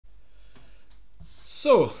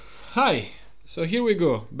So, hi. So here we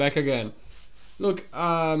go, back again. Look,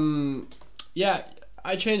 yeah,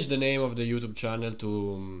 I changed the name of the YouTube channel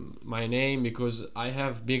to my name because I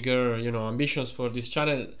have bigger, ambitions for this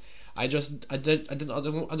channel. I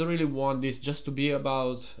don't really want this just to be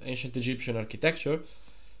about ancient Egyptian architecture,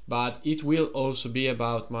 but it will also be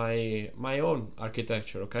about my own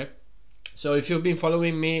architecture. Okay. So if you've been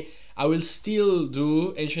following me, I will still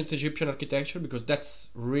do ancient Egyptian architecture because that's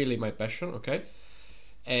really my passion. Okay.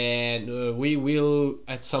 And we will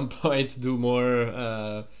at some point do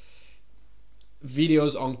more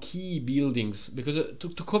videos on key buildings because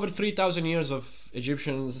to cover 3,000 years of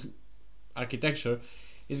Egyptian architecture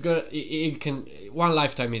is gonna it can one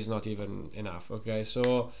lifetime is not even enough. Okay,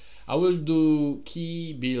 so I will do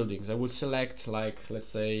key buildings. I will select, like, let's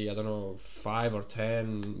say, I don't know, 5 or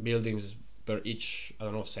 10 buildings per each, I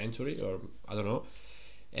don't know, century, or I don't know,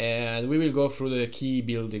 and we will go through the key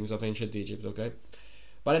buildings of ancient Egypt. Okay.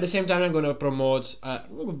 But at the same time, I'm gonna but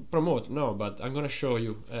I'm gonna show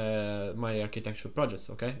you my architectural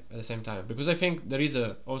projects, okay? At the same time, because I think there is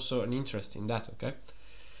also an interest in that, okay?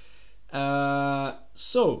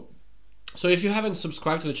 So if you haven't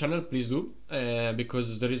subscribed to the channel, please do,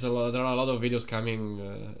 because there are a lot of videos coming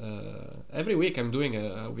every week. I'm doing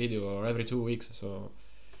a video, or every 2 weeks, so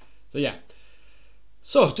yeah.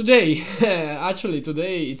 So today, actually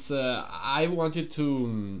today, it's I wanted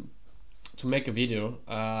to make a video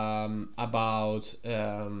about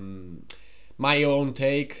my own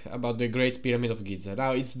take about the Great Pyramid of Giza.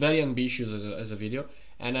 Now, it's very ambitious as a video,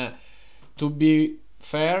 and to be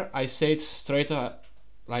fair, I say it straight,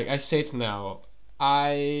 like I say it now,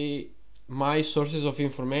 my sources of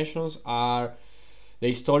information are the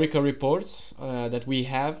historical reports that we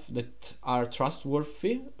have that are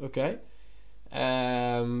trustworthy, okay,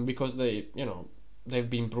 because they've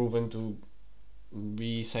been proven to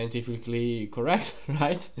be scientifically correct,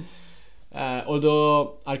 right?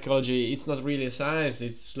 Although archaeology, it's not really a science.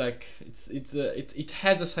 It's like it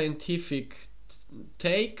has a scientific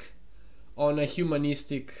take on a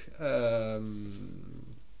humanistic I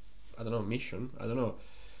don't know, mission. I don't know.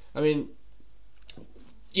 I mean,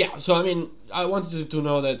 yeah. So I mean, I wanted to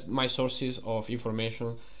know that my sources of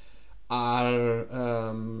information are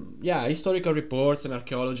historical reports and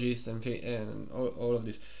archaeologists and all of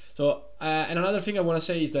this. So and another thing I want to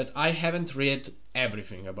say is that I haven't read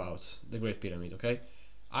everything about the Great Pyramid, okay?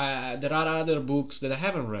 There are other books that I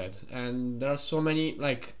haven't read, and there are so many,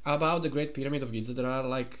 like, about the Great Pyramid of Giza. There are,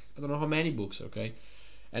 like, I don't know how many books, okay?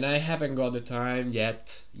 And I haven't got the time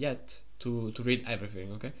yet to read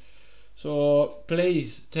everything, okay? So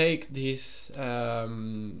please take this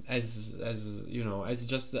as as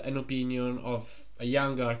just an opinion of a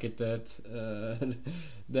young architect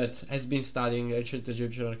that has been studying ancient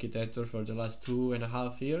Egyptian architecture for the last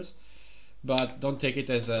 2.5 years, but don't take it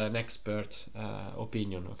as an expert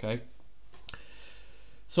opinion, okay?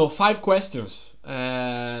 So 5 questions,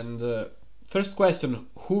 and first question: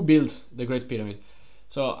 who built the Great Pyramid?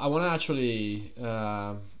 So I want to actually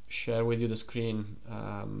share with you the screen.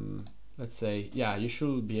 Let's say, yeah, you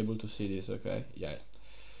should be able to see this, okay? Yeah.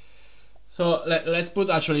 So let's put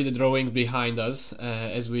actually the drawing behind us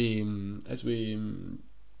as we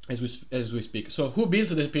speak. So who built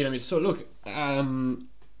the pyramid? So look,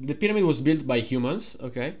 the pyramid was built by humans,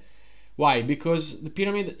 okay? Why? Because the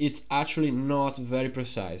pyramid, it's actually not very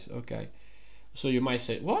precise, okay? So you might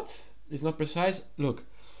say, what? It's not precise? Look,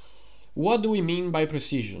 what do we mean by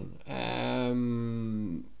precision?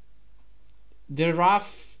 The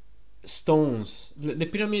rough stones, the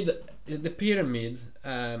pyramid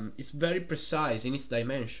is very precise in its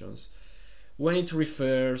dimensions when it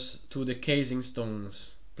refers to the casing stones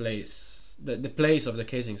place, the place of the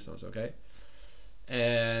casing stones, okay,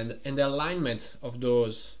 and the alignment of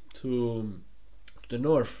those to the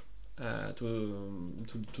north, to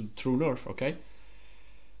true north, okay.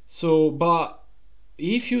 So, but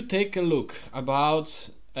if you take a look about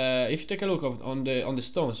on the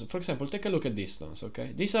stones, for example, take a look at these stones,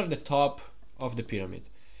 okay? These are the top of the pyramid.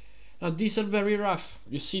 Now these are very rough.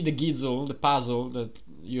 You see the gizzle, the puzzle that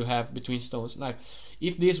you have between stones. Like,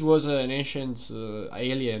 if this was an ancient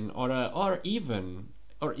alien, or even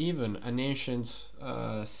an ancient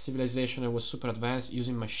civilization that was super advanced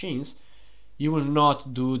using machines, you will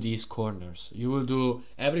not do these corners. You will do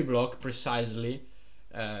every block precisely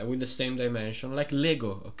with the same dimension, like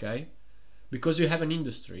Lego, okay? Because you have an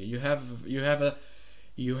industry, you have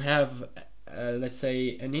let's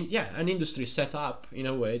say an industry set up in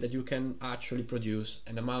a way that you can actually produce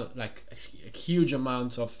an amount, like a huge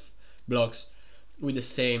amount of blocks with the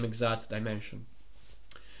same exact dimension.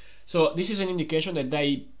 So this is an indication that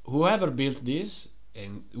whoever built this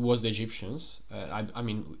and it was the Egyptians. I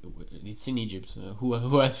mean, it's in Egypt. Who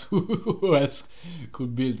else? Who else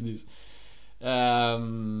could build this?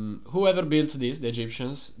 Whoever built this, the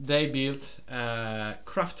Egyptians, they built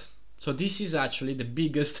craft. So this is actually the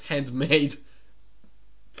biggest handmade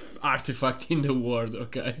artifact in the world.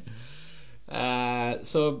 Okay.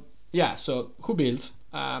 So yeah. So who built?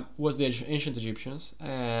 Was the ancient Egyptians,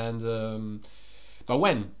 and but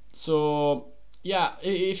when? So yeah,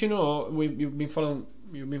 if you know, you've been following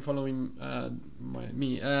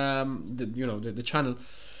me, the channel.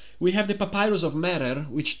 We have the Papyrus of Merer,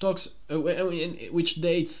 which talks, which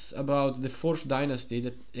dates about the 4th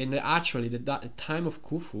dynasty, and actually the time of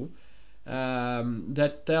Khufu,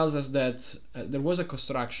 that tells us that there was a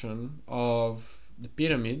construction of the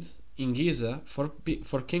pyramid in Giza for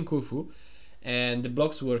King Khufu, and the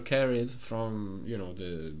blocks were carried from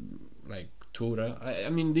the Tura. I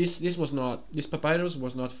mean, this papyrus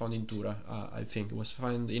was not found in Tura. I think it was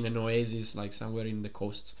found in an oasis, like somewhere in the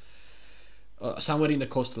coast. Somewhere in the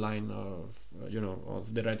coastline of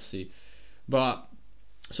of the Red Sea. But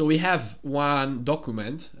so we have one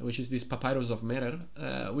document, which is this Papyrus of Merer,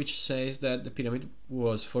 which says that the pyramid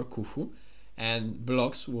was for Khufu, and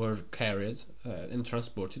blocks were carried and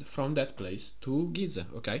transported from that place to Giza.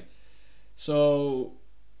 Okay, so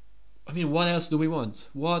I mean, what else do we want?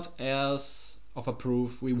 What else of a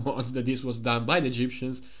proof we want that this was done by the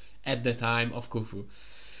Egyptians at the time of Khufu?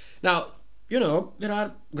 Now, there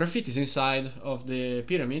are graffitis inside of the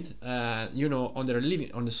pyramid,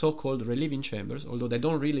 on the so-called relieving chambers, although they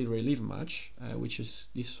don't really relieve much, which is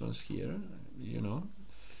these ones here,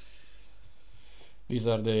 These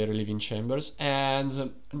are the relieving chambers,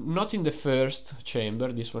 and not in the first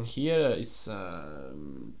chamber, this one here, is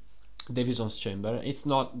Davison's chamber. It's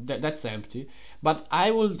not, that's empty, but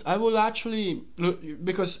I will actually look,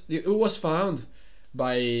 because it was found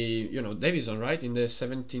by Davison, right, in the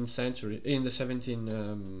 17th century, in the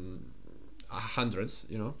 1700s,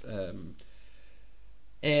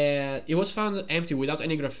 and it was found empty without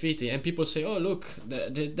any graffiti, and people say, oh look,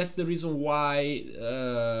 that's the reason why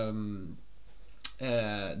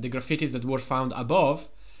the graffitis that were found above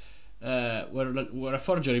were a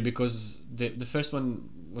forgery, because the first one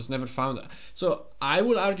was never found. So I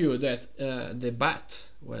will argue that the bat,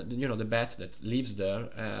 the bat that lives there,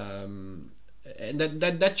 and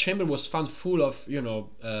that chamber was found full of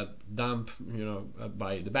damp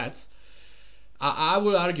by the bats. I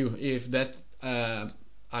will argue if that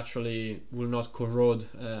actually will not corrode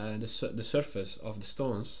the surface of the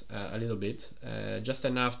stones a little bit, just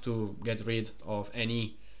enough to get rid of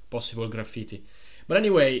any possible graffiti. But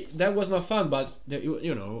anyway, that was not fun. But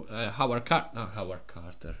Howard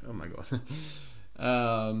Carter. Oh my god.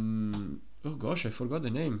 Oh gosh, I forgot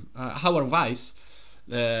the name. Howard Weiss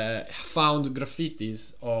found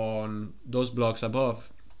graffitis on those blocks above,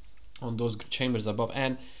 on those chambers above,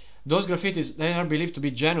 and those graffitis, they are believed to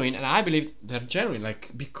be genuine, and I believe they're genuine,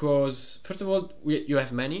 because first of all, you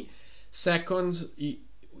have many. Second,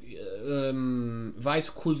 Weiss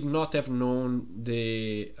could not have known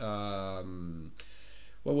the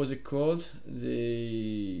what was it called,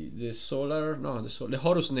 the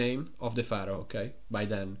Horus name of the pharaoh, okay, by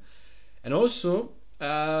then. And also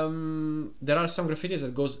there are some graffitis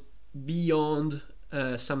that goes beyond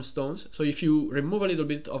some stones, so if you remove a little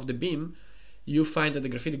bit of the beam, you find that the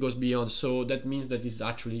graffiti goes beyond. So that means that it's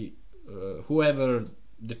actually whoever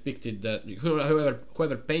depicted that,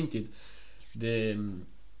 whoever painted the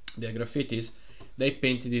graffitis, they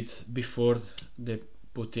painted it before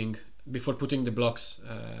putting the blocks.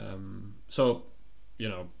 So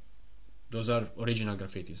those are original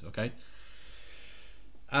graffitis. Okay.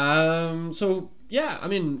 So yeah, I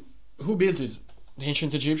mean, who built it? The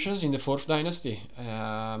ancient Egyptians in the 4th dynasty.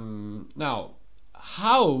 Now,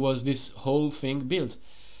 how was this whole thing built?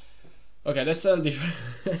 Okay, that's a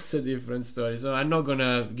different story. So I'm not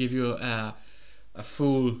gonna give you a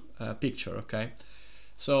full picture. Okay,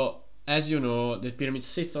 so as you know, the pyramid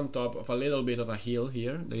sits on top of a little bit of a hill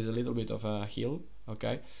here. There is a little bit of a hill.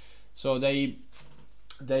 Okay, so they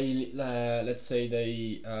let's say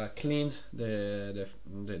they cleaned the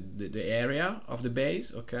area of the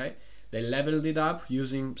base. Okay, they leveled it up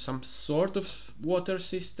using some sort of water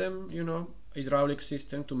system, hydraulic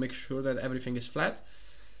system, to make sure that everything is flat.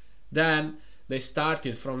 Then they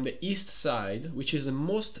started from the east side, which is the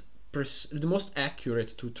most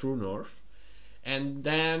accurate to true north, and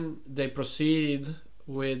then they proceeded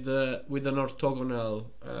with an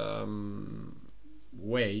orthogonal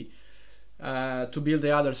way to build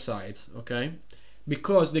the other side. Okay,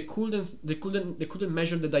 because they couldn't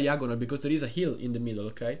measure the diagonal, because there is a hill in the middle.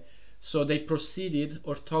 Okay, so they proceeded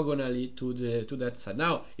orthogonally to that side.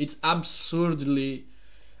 Now it's absurdly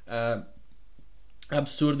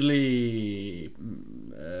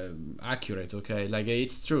accurate, okay? Like,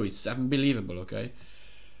 it's true, it's unbelievable, okay?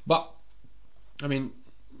 But I mean,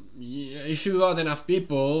 if you got enough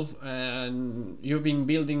people and you've been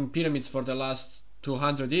building pyramids for the last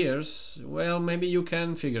 200 years, well, maybe you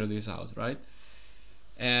can figure this out, right?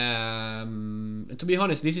 To be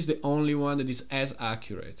honest, this is the only one that is as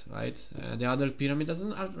accurate, right? The other pyramids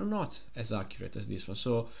are not as accurate as this one.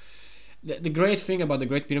 So the great thing about the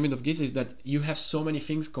Great Pyramid of Giza is that you have so many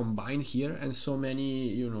things combined here, and so many,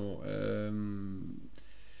 you know,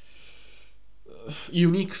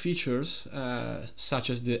 unique features,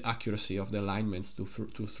 such as the accuracy of the alignments to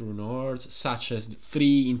through north, such as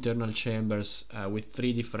 3 internal chambers with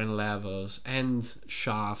 3 different levels and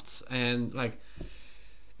shafts, and like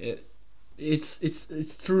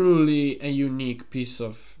it's truly a unique piece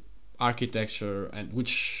of architecture, and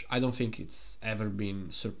which I don't think it's ever been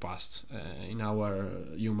surpassed in our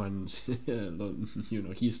human you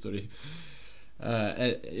know, history.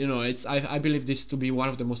 You know, it's I believe this to be one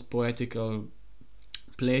of the most poetical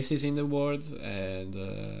places in the world, and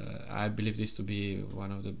I believe this to be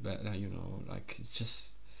one of the you know, like,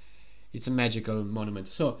 it's a magical monument.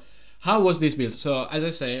 So how was this built? So as I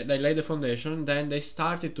say, they laid the foundation, then they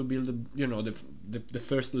started to build the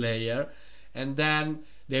first layer, and then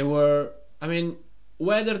they were, I mean,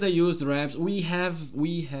 whether they used ramps, we have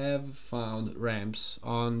found ramps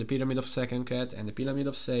on the Pyramid of Second Ket and the Pyramid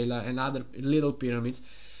of Sela and other little pyramids,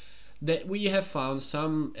 that we have found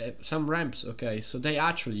some ramps, okay? So they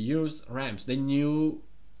actually used ramps. They knew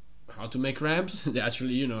how to make ramps. They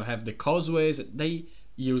actually, you know, have the causeways. They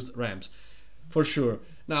used ramps for sure.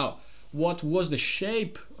 Now, what was the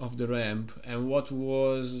shape of the ramp, and what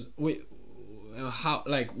was how,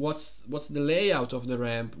 like, what's the layout of the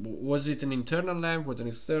ramp? Was it an internal ramp? Was it an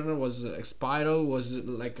external? Was it a spiral? Was it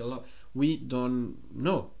like a lot? We don't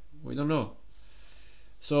know.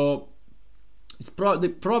 So it's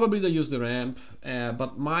probably they use the ramp,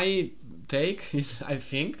 but my take is, I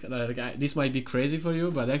think that this might be crazy for you,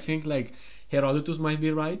 but I think like Herodotus might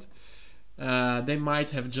be right. They might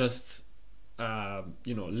have just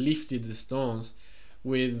you know, lifted the stones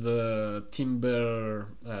with timber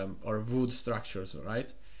or wood structures,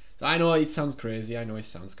 right? So I know it sounds crazy,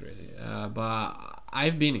 but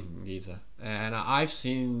I've been in Giza and I've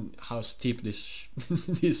seen how steep these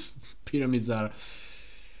pyramids are.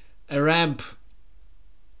 A ramp,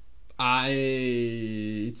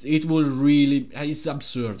 it will really, it's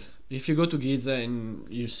absurd. If you go to Giza and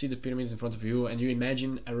you see the pyramids in front of you and you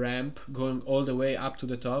imagine a ramp going all the way up to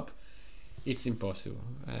the top, it's impossible.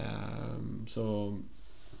 So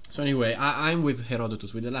anyway, I'm with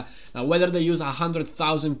Herodotus with the now whether they use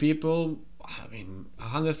 100,000 people, I mean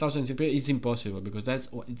 100,000 people is impossible, because it's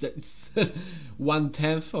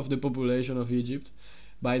 1/10 of the population of Egypt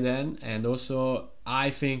by then, and also I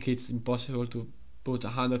think it's impossible to put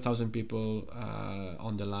 100,000 people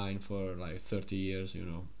on the line for like 30 years, you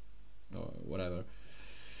know, or whatever.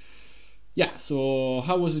 Yeah. So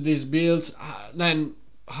how was this built? Then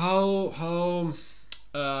how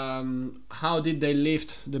did they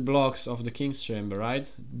lift the blocks of the King's Chamber, right?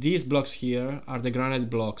 These blocks here are the granite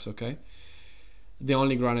blocks, okay? The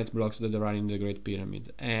only granite blocks that are in the Great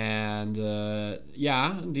Pyramid, and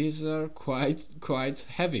yeah, these are quite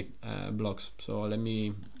heavy blocks. So let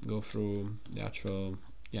me go through the actual.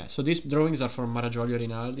 Yeah, so these drawings are from Maragiolio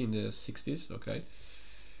Rinaldi in the 60s, okay?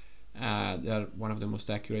 They are one of the most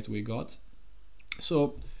accurate we got.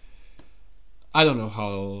 So I don't know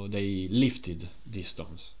how they lifted these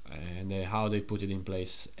stones and how they put it in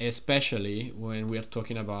place, especially when we are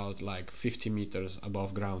talking about like 50 meters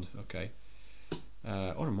above ground, okay?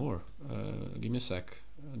 Or more. Give me a sec.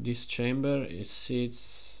 This chamber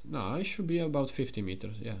sits. No, it should be about 50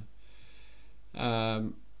 meters. Yeah,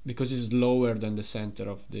 because it's lower than the center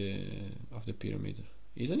of the pyramid,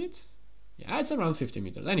 isn't it? Yeah, it's around 50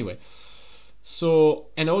 meters. Anyway, so,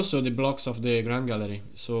 and also the blocks of the Grand Gallery.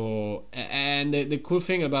 So, and the cool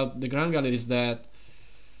thing about the Grand Gallery is that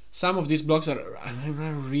some of these blocks are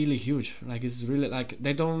really huge. Like, it's really like,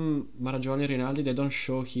 they don't, Maragiolio Rinaldi, they don't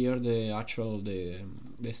show here the actual the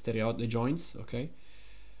joints, okay?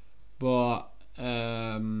 But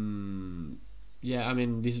yeah, I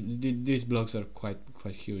mean, these blocks are quite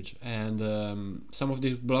huge, and some of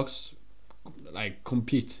these blocks like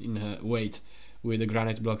compete in weight with the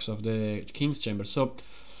granite blocks of the King's Chamber. So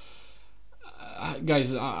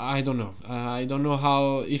guys, I don't know. I don't know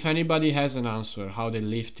how, if anybody has an answer how they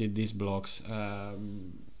lifted these blocks. I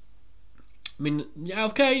mean, yeah,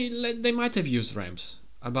 okay, they might have used ramps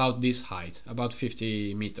about this height, about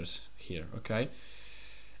 50 meters here, okay?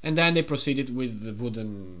 And then they proceeded with the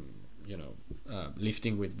wooden,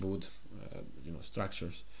 lifting with wood,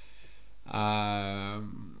 structures.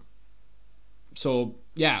 So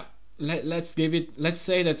yeah, let's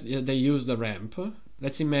say that they use the ramp.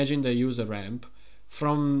 Let's imagine they use the ramp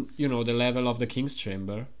from the level of the king's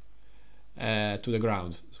chamber to the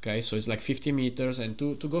ground. Okay, so it's like 50 meters, and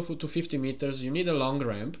to go to 50 meters you need a long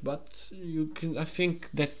ramp, but I think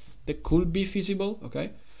that could be feasible.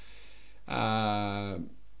 Okay, and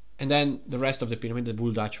then the rest of the pyramid they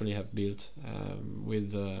would actually have built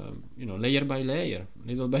with layer by layer,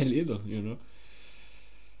 little by little,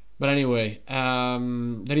 But anyway,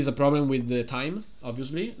 there is a problem with the time,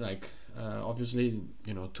 obviously. Like,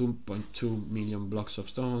 2.2 million blocks of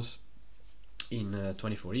stones in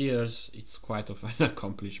 24 years. It's quite of an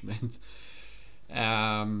accomplishment.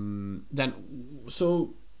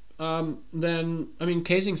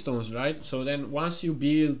 Casing stones, right? So then, once you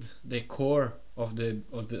build the core of the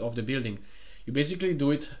building, you basically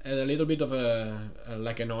do it a little bit of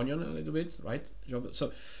like an onion, a little bit, right?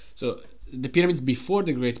 So the pyramids before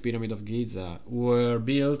the Great Pyramid of Giza were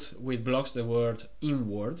built with blocks that were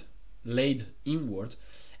laid inward,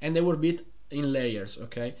 and they were built in layers.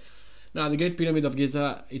 Okay. Now the Great Pyramid of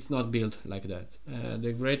Giza, it's not built like that.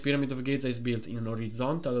 The Great Pyramid of Giza is built in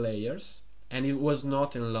horizontal layers, and it was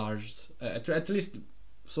not enlarged. At least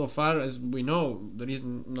so far as we know, there is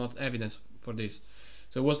not evidence for this.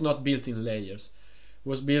 So it was not built in layers. It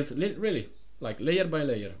was built really like layer by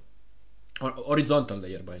layer, or horizontal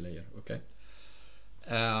layer by layer. Okay,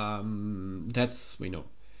 that's we know.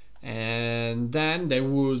 And then they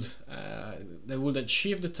would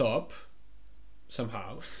achieve the top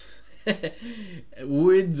somehow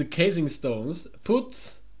with the casing stones.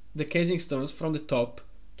 Put the casing stones from the top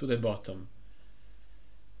to the bottom.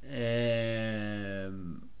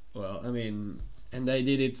 And they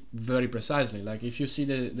did it very precisely. Like, if you see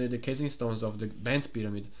the casing stones of the bent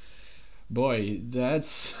pyramid, boy,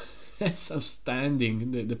 that's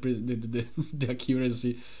outstanding. The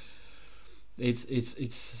accuracy.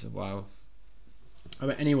 It's wow.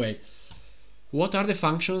 Anyway, what are the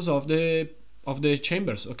functions of the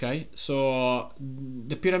chambers? Okay, so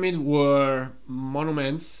the pyramid were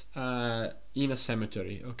monuments in a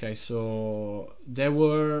cemetery. Okay, so they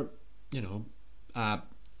were,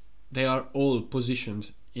 they are all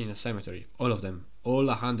positioned in a cemetery. All of them, all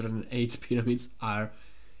 108 pyramids are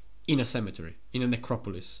in a cemetery, in a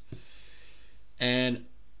necropolis. And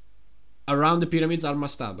around the pyramids are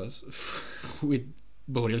mastabas with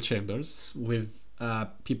burial chambers, with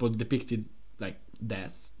people depicted like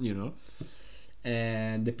death,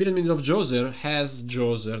 And the pyramid of Djoser has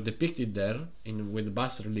Djoser depicted there with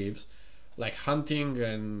bas reliefs, like hunting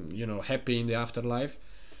and happy in the afterlife.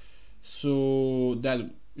 So that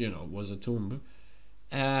was a tomb.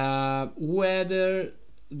 Whether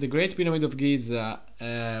the Great Pyramid of Giza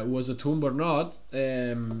was a tomb or not,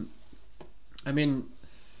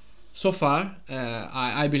 so far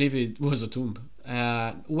I believe it was a tomb.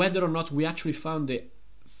 Whether or not we actually found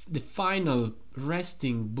the final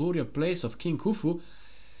resting burial place of King Khufu,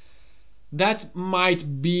 that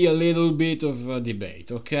might be a little bit of a debate.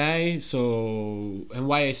 Okay, so, and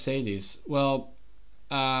why I say this? Well,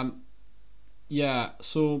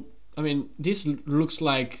 this looks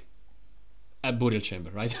like a burial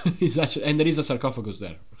chamber, right? It's actually, and there is a sarcophagus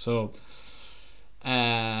there. So,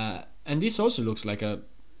 and this also looks like a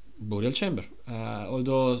burial chamber.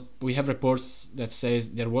 Although we have reports that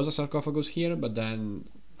says there was a sarcophagus here, but then,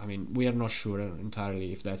 we are not sure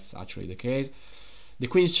entirely if that's actually the case. The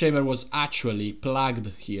Queen's chamber was actually plugged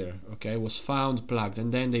here. Okay, was found plugged,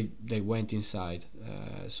 and then they went inside.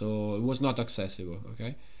 So it was not accessible.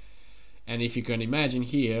 Okay. And if you can imagine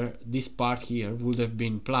here, this part here would have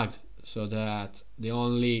been plugged, so that the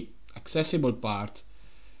only accessible part,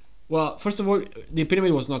 well, first of all, the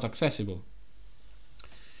pyramid was not accessible.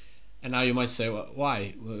 And now you might say, well,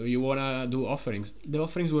 why? You wanna do offerings? The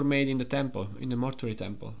offerings were made in the temple, in the mortuary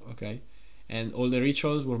temple, okay? And all the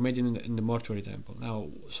rituals were made in the mortuary temple. Now,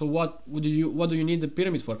 so what do you need the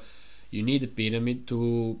pyramid for? You need the pyramid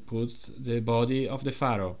to put the body of the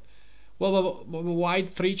pharaoh. Well, why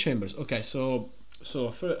 3 chambers? Okay, so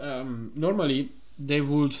normally they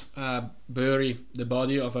would bury the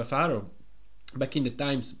body of a pharaoh back in the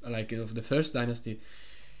times like of the first dynasty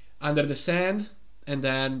under the sand, and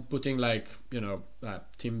then putting like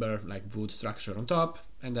timber, like wood structure on top,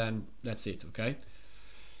 and then that's it. Okay,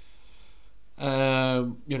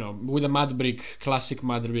 with a mud brick, classic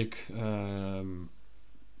mud brick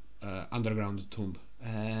underground tomb,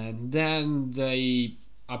 and then they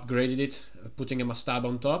upgraded it, putting a mastaba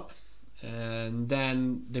on top, and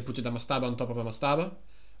then they put a mastaba on top of a mastaba,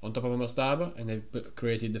 on top of a mastaba, and they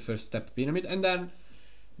created the first step pyramid, and then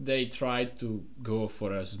they tried to go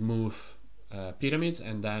for a smooth pyramid,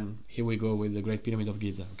 and then here we go with the Great Pyramid of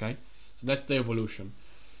Giza. Okay, so that's the evolution.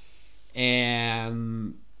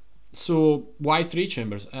 And so why 3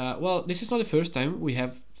 chambers? Well, this is not the first time we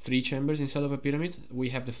have 3 chambers inside of a pyramid. We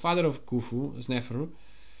have the father of Khufu, Sneferu,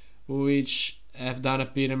 which have done a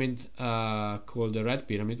pyramid called the Red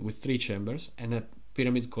Pyramid with 3 chambers, and a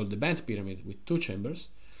pyramid called the Bent Pyramid with 2 chambers.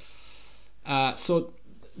 So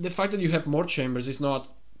the fact that you have more chambers is not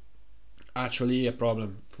actually a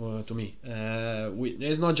problem to me.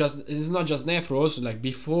 It's not just Neferu. Also, like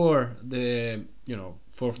before the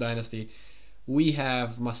 4th dynasty, we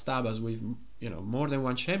have mastabas with more than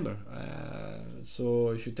 1 chamber.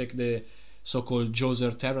 So if you take the so-called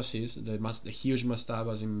Djoser terraces, the huge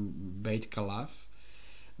mastabas in Beit Kalaf,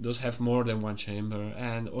 those have more than 1 chamber.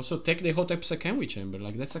 And also take the Hotep Sekenwi chamber.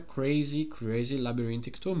 Like that's a crazy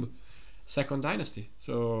labyrinthic tomb, 2nd dynasty.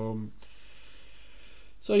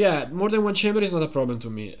 So yeah, more than 1 chamber is not a problem to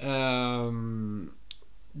me.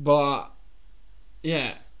 But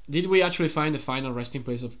yeah, did we actually find the final resting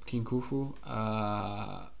place of King Khufu?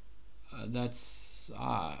 That's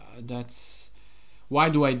why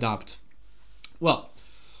do I doubt? Well,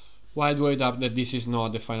 why do I doubt that this is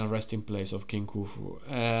not the final resting place of King Khufu?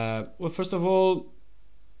 Well, first of all,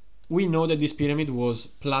 we know that this pyramid was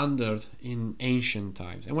plundered in ancient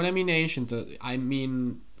times, and when I mean ancient, I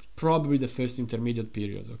mean probably the first intermediate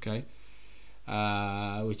period, okay,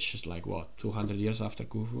 which is like what, 200 years after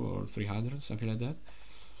Khufu, or 300, something like that.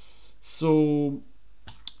 So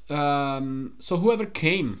whoever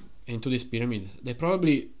came into this pyramid, they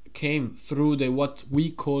probably came through the what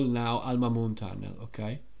we call now Al Mamun tunnel,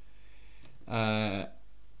 okay.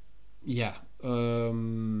 Yeah,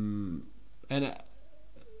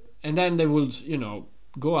 and then they would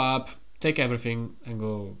go up, take everything, and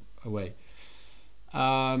go away.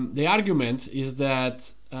 The argument is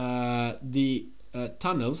that the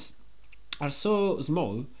tunnels are so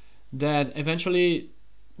small that eventually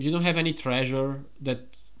you don't have any treasure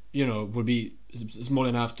that would be small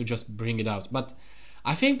enough to just bring it out. But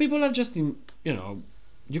I think people are just you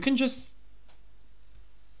can just,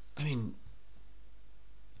 I mean,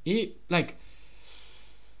 like,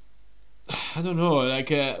 I don't know, like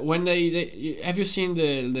when they have you seen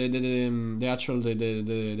the actual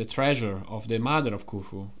the treasure of the mother of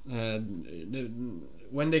Khufu?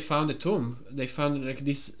 When they found the tomb, they found like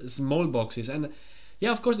these small boxes, and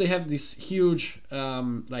yeah, of course they have this huge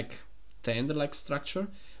like tender-like structure,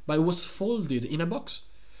 but it was folded in a box.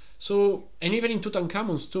 So, and even in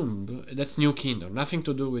Tutankhamun's tomb, that's New Kingdom, nothing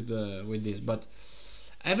to do with this, but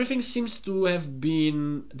everything seems to have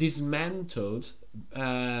been dismantled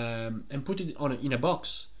and put it in a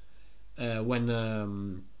box when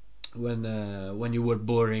you were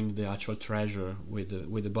burying the actual treasure with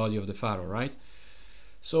the body of the pharaoh, right?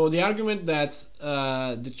 So the argument that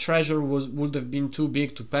the treasure would have been too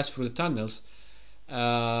big to pass through the tunnels,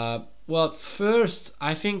 well, first,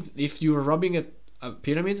 I think if you're robbing a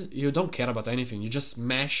pyramid, you don't care about anything. You just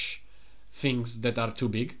smash things that are too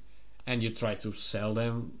big, and you try to sell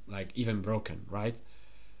them like even broken, right?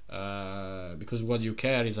 Because what you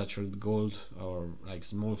care is actual gold or like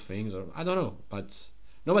small things, or I don't know, but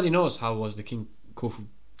nobody knows how was the King Khufu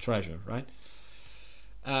treasure, right?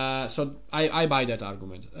 So I buy that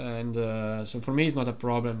argument, and so for me it's not a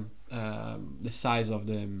problem, the size of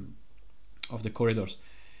the corridors.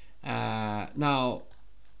 Now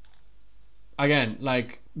again,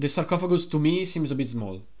 like the sarcophagus to me seems a bit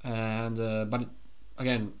small, and but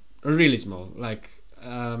again really small, like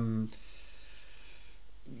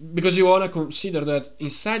because you want to consider that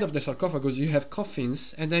inside of the sarcophagus you have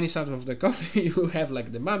coffins, and then inside of the coffin you have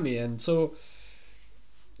like the mummy, and so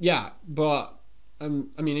yeah, but I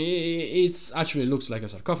mean it actually looks like a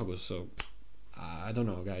sarcophagus, so I don't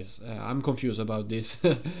know, guys. I'm confused about this.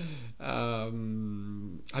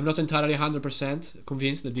 I'm not entirely 100%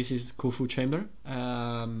 convinced that this is Khufu chamber.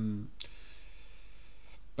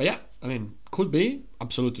 But yeah, I mean, could be,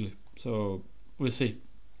 absolutely. So we'll see.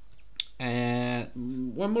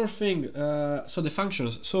 One more thing. So the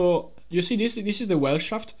functions. So you see, this is the well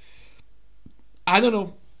shaft. I don't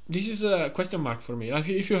know. This is a question mark for me.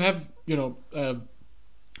 If you have a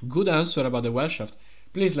good answer about the well shaft,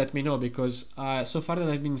 please let me know, because so far that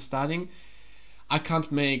I've been studying, I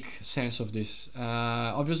can't make sense of this.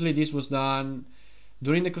 Obviously this was done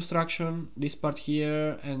during the construction, this part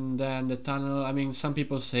here, and then the tunnel. I mean, some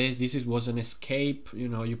people say this was an escape,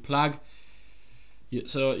 you plug.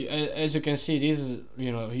 So as you can see, this is,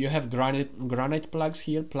 you have granite plugs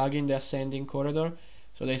here, plugging the ascending corridor.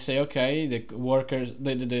 So they say, okay, the workers,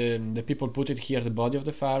 the people put it here, the body of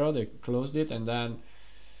the pharaoh, they closed it, and then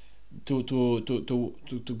to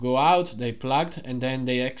go out, they plugged, and then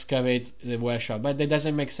they excavate the well shaft. But that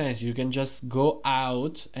doesn't make sense. You can just go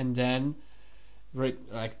out and then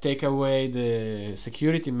like take away the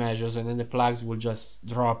security measures, and then the plugs will just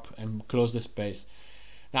drop and close the space.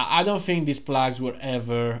 Now, I don't think these plugs were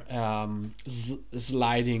ever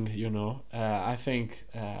sliding, you know. I think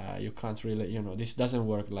you can't really, you know, this doesn't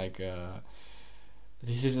work like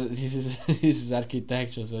this is this is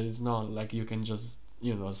architecture, so it's not like you can just,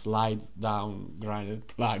 you know, slide down grinded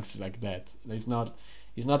plugs like that. It's not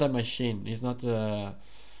a machine. It's not a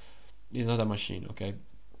machine. Okay,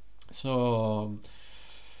 so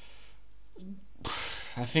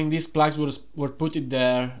I think these plugs were put it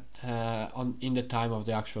there in the time of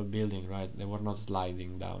the actual building, right? They were not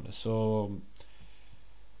sliding down. So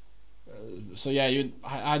yeah,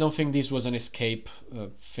 I don't think this was an escape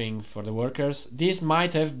thing for the workers. This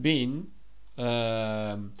might have been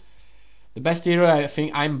the best theory I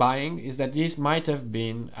think I'm buying is that this might have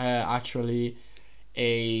been actually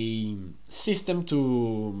a system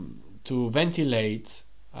to ventilate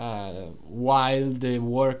while the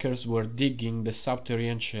workers were digging the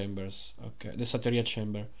subterranean chambers. Okay, the subterranean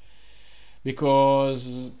chamber,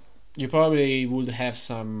 because you probably would have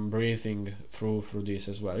some breathing through this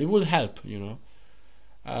as well. It would help, you know.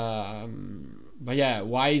 But yeah,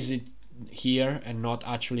 why is it here and not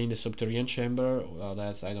actually in the subterranean chamber? Well,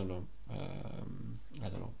 that's I don't know. I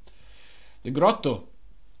don't know. The grotto,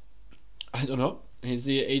 I don't know.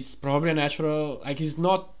 It's probably a natural. Like it's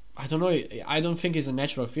not. I don't know. I don't think it's a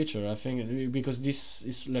natural feature. I think because this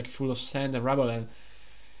is like full of sand and rubble, and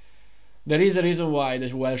there is a reason why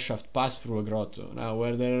the well shaft passed through a grotto. Now,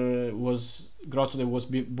 whether was grotto that was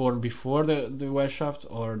born before the well shaft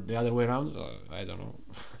or the other way around, I don't know.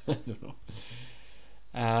 I don't know.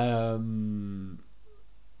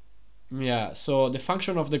 Yeah. So the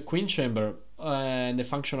function of the queen chamber and the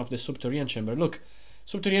function of the subterranean chamber. Look,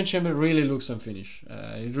 subterranean chamber really looks unfinished.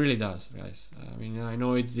 It really does, guys. I mean, I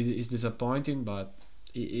know it's disappointing, but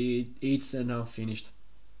it's an unfinished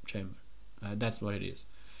chamber. That's what it is.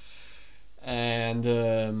 And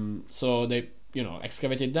so they, you know,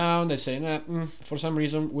 excavate it down. They say, nah, for some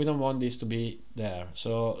reason we don't want this to be there,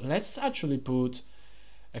 so let's actually put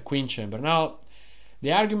a queen chamber. Now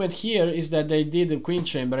the argument here is that they did the queen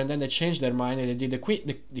chamber and then they changed their mind and they did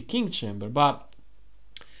the king chamber. But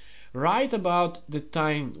right about the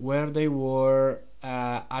time where they were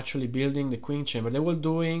actually building the queen chamber, they were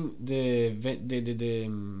doing the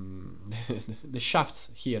the shafts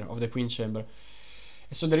here of the queen chamber.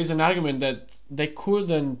 So there is an argument that they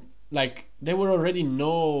couldn't, like, they were already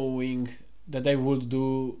knowing that they would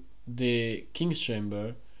do the king's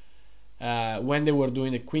chamber when they were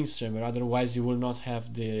doing the queen's chamber. Otherwise, you will not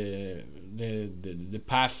have the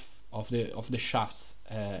path of the shafts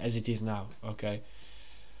as it is now. Okay.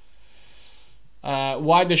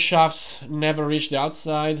 Why the shafts never reached the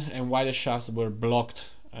outside and why the shafts were blocked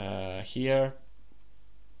here?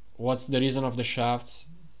 What's the reason of the shafts?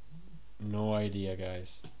 No idea,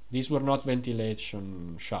 guys. These were not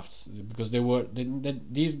ventilation shafts because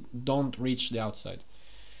these don't reach the outside,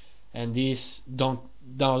 and these don't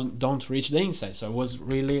reach the inside. So it was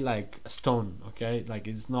really like a stone. Okay, like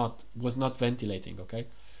was not ventilating. Okay,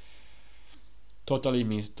 total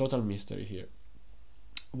mystery here.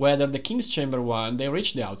 Whether the king's chamber one they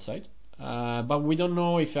reached the outside, but we don't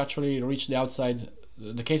know if actually reached the outside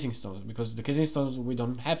the casing stones, because the casing stones we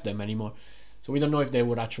don't have them anymore. So we don't know if they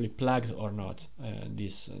were actually plugged or not,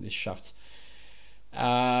 these shafts.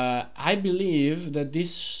 I believe that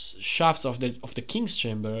these shafts of the king's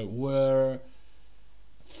chamber were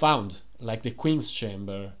found, like the queen's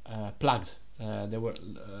chamber, plugged. They were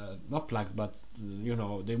not plugged, but you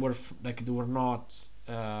know, they were like they were not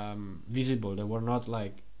visible. They were not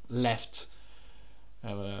like left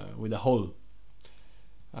with a hole.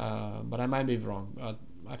 But I might be wrong. But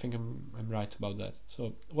I think I'm right about that.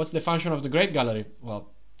 So what's the function of the Great Gallery?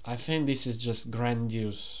 Well, I think this is just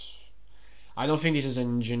grandiose. I don't think this is an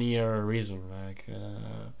engineer reason. Like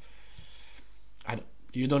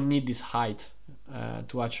you don't need this height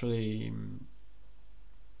to actually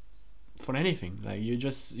for anything. Like you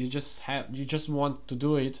just want to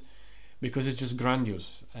do it because it's just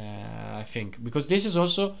grandiose. I think because this is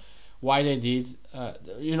also why they did,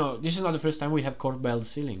 you know, this is not the first time we have corbelled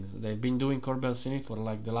ceilings. They've been doing corbelled ceiling for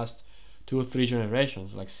like the last 2 or 3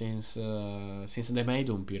 generations, like since the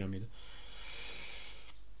Meidum pyramid.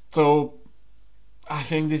 So I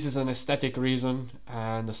think this is an aesthetic reason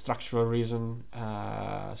and a structural reason.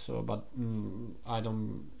 But I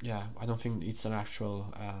don't think it's an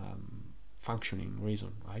actual functioning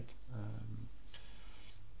reason, right?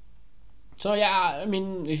 So yeah, I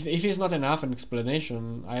mean, if it's not enough an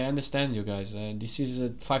explanation, I understand you guys. This is a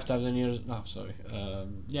 5,000 years. No, sorry.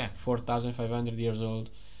 Yeah, 4,500 years old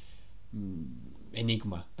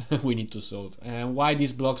enigma we need to solve. And why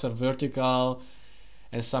these blocks are vertical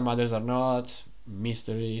and some others are not,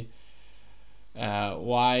 mystery.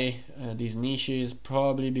 Why these niches?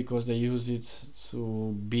 Probably because they use it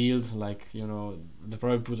to build, like, you know, they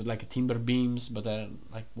probably put it like timber beams, but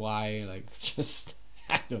like, why? Like, just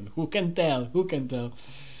I don't know. Who can tell? Who can tell?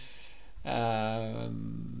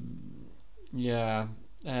 Yeah.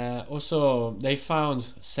 Also, they found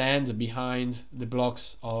sand behind the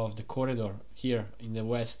blocks of the corridor here in the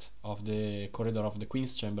west of the corridor of the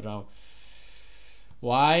Queen's Chamber. Now,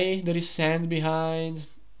 why there is sand behind?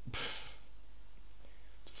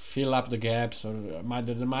 Fill up the gaps, or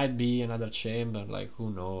there might be another chamber. Like,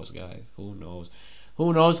 who knows, guys? Who knows?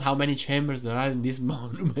 Who knows how many chambers there are in this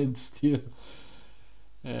monument still?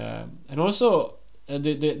 And also,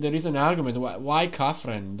 there is an argument why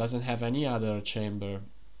Khafren doesn't have any other chamber.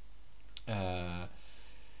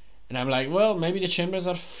 And I'm like, well, maybe the chambers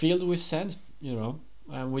are filled with sand, you know,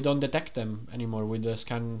 and we don't detect them anymore with the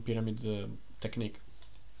scan pyramid technique,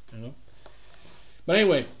 you know. But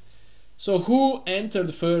anyway, so who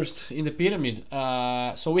entered first in the pyramid?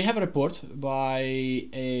 So we have a report by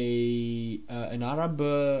an Arab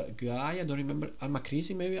guy. I don't remember,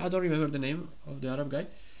 Al-Makrisi maybe. I don't remember the name of the Arab guy,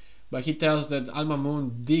 but he tells that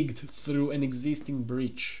Al-Mamun digged through an existing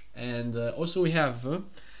breach. And also we have a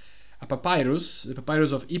papyrus, the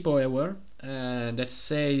papyrus of Ipoewer, that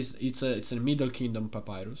says it's a Middle Kingdom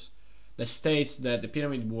papyrus that states that the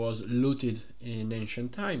pyramid was looted in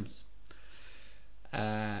ancient times.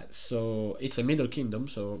 So it's a Middle Kingdom,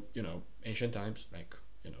 so, you know, ancient times, like,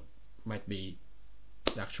 you know, might be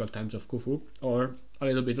the actual times of Khufu or a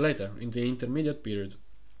little bit later in the intermediate period.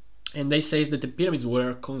 And they say that the pyramids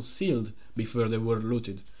were concealed before they were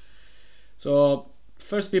looted. So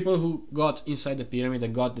first people who got inside the pyramid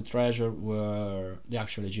and got the treasure were the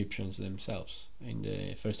actual Egyptians themselves in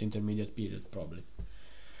the first intermediate period, probably.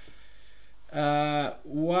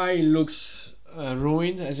 Why it looks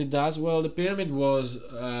ruined as it does? Well, the pyramid was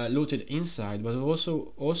looted inside, but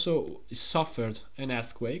also suffered an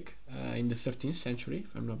earthquake in the 13th century,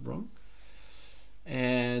 if I'm not wrong.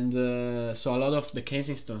 And so a lot of the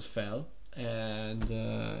casing stones fell. And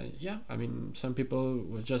yeah, I mean, some people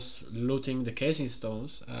were just looting the casing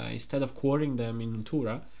stones instead of quarrying them in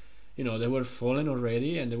Tura. You know, they were fallen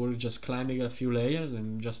already, and they were just climbing a few layers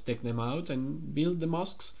and just take them out and build the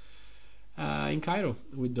mosques in Cairo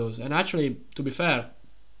with those. And actually, to be fair,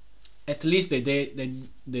 at least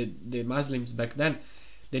the Muslims back then,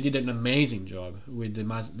 they did an amazing job with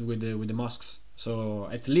the mosques. So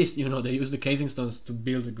at least, you know, they used the casing stones to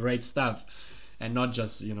build great stuff, and not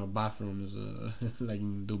just, you know, bathrooms like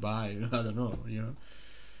in Dubai. I don't know, you know.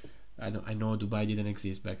 I know Dubai didn't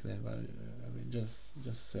exist back then, but I mean, just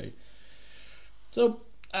to say. So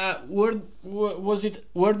were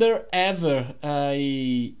there ever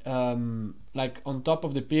a like on top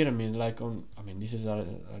of the pyramid, like on, I mean, these are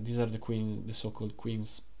the so-called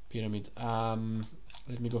Queen's Pyramid.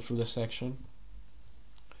 Let me go through the section.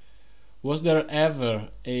 Was there ever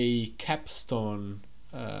a capstone,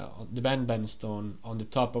 the Ben stone, on the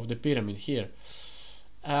top of the pyramid here?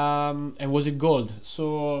 And was it gold?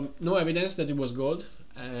 So no evidence that it was gold,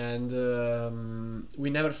 and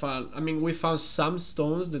we never found, I mean, we found some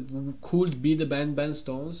stones that could be the Ben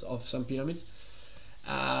stones of some pyramids.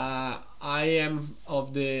 I am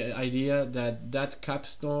of the idea that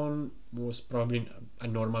capstone was probably a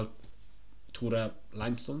normal Tura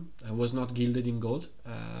limestone and was not gilded in gold.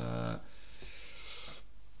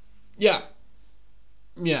 Yeah,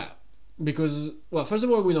 because, well, first of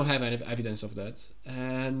all, we don't have any evidence of that,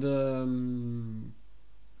 and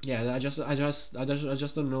yeah, I just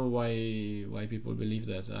don't know why people believe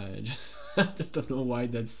that. I just don't know why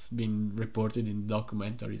that's been reported in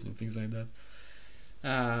documentaries and things like that.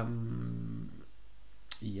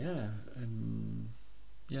 Yeah.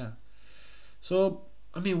 So,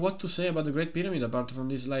 I mean, what to say about the Great Pyramid apart from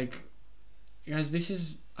this? Like, guys, this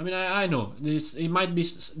is, I mean, I know this, it might be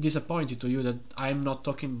disappointing to you that I'm not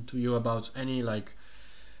talking to you about any like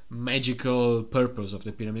magical purpose of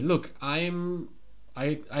the pyramid. Look, I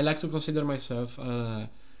like to consider myself an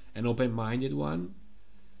open-minded one.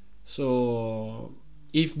 So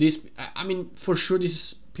if this, I mean, for sure,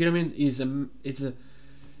 this pyramid is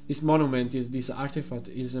this monument, is this artifact,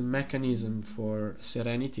 is a mechanism for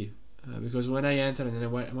serenity. Because when I entered and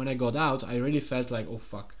then when I got out, I really felt like, oh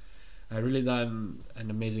fuck, I really done an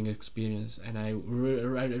amazing experience, and I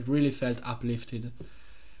really felt uplifted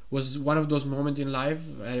was one of those moments in life.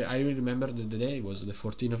 I really remember the day. It was the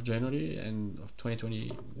 14th of January and of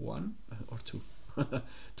 2021 or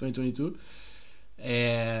 2022.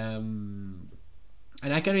 And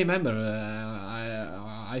I can remember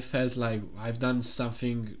I felt like I've done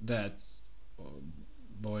something that, oh,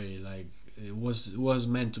 boy, like it was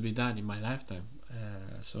meant to be done in my lifetime.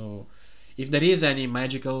 So if there is any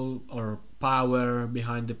magical or power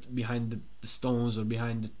behind the stones or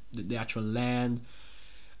behind the actual land,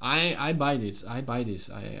 I buy this. I buy this.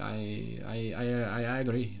 I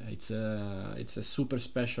agree. It's a super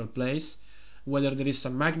special place. Whether there is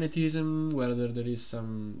some magnetism, whether there is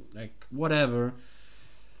some, like, whatever,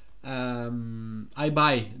 I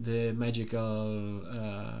buy the magical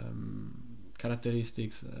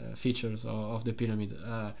characteristics, features of the pyramid.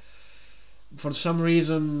 For some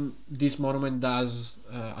reason, this monument does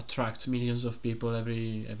attract millions of people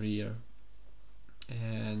every year,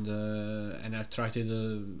 and attracted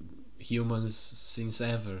humans since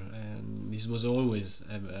ever. And this was always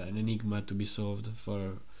an enigma to be solved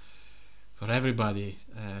for everybody,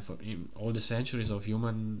 for in all the centuries of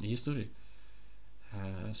human history.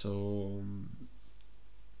 So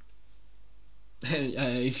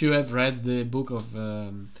if you have read the book of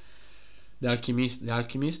the Alchemist,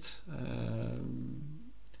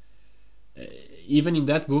 even in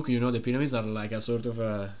that book, the pyramids are like a sort of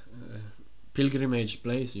a pilgrimage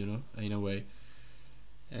place, in a way.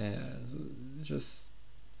 So it's just,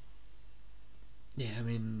 yeah. I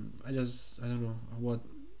mean, I don't know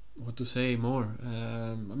what to say more.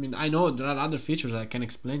 I mean, I know there are other features I can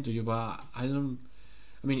explain to you, but I don't.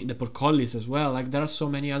 I mean, the portcullis as well. Like, there are so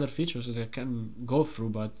many other features that I can go through,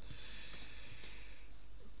 but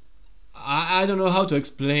I don't know how to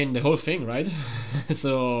explain the whole thing, right?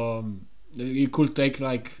 So it could take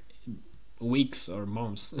like weeks or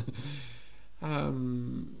months.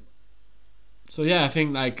 um, so yeah, I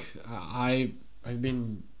think, like, I've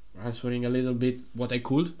been answering a little bit what I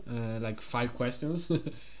could, like 5 questions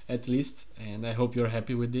at least, and I hope you're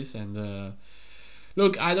happy with this. And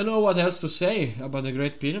look, I don't know what else to say about the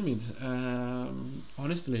Great Pyramid.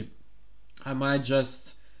 Honestly, I might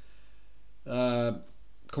just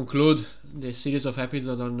conclude the series of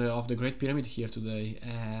episodes of the Great Pyramid here today,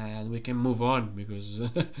 and we can move on, because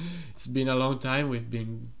it's been a long time we've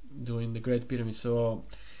been doing the Great Pyramid. So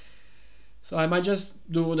I might just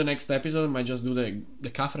do the next episode. I might just do the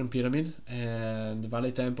Khafre Pyramid and the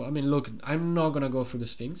Valley Temple. I mean, look, I'm not gonna go through the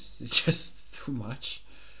Sphinx. It's just too much.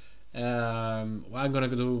 I'm gonna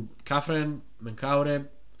do Khafre, Menkaure,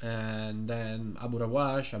 and then Abu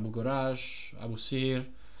Rawash, Abu Gorash, Abu Sir.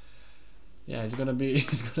 Yeah, it's gonna be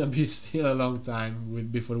it's gonna be still a long time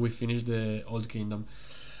before we finish the Old Kingdom.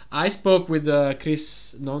 I spoke with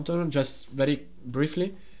Chris Norton just very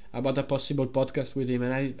briefly about a possible podcast with him,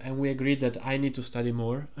 and we agreed that I need to study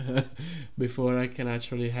more before I can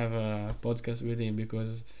actually have a podcast with him,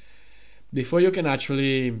 because before you can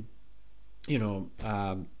actually,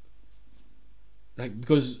 like,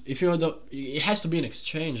 because if you don't, it has to be an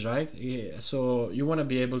exchange, right? Yeah, so you want to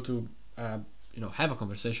be able to have a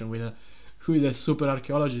conversation with a super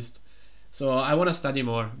archaeologist. So I want to study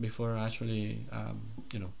more before I actually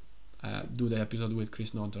do the episode with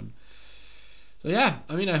Chris Norton. So yeah,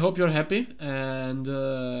 I mean, I hope you're happy, and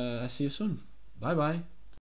I'll see you soon. Bye bye.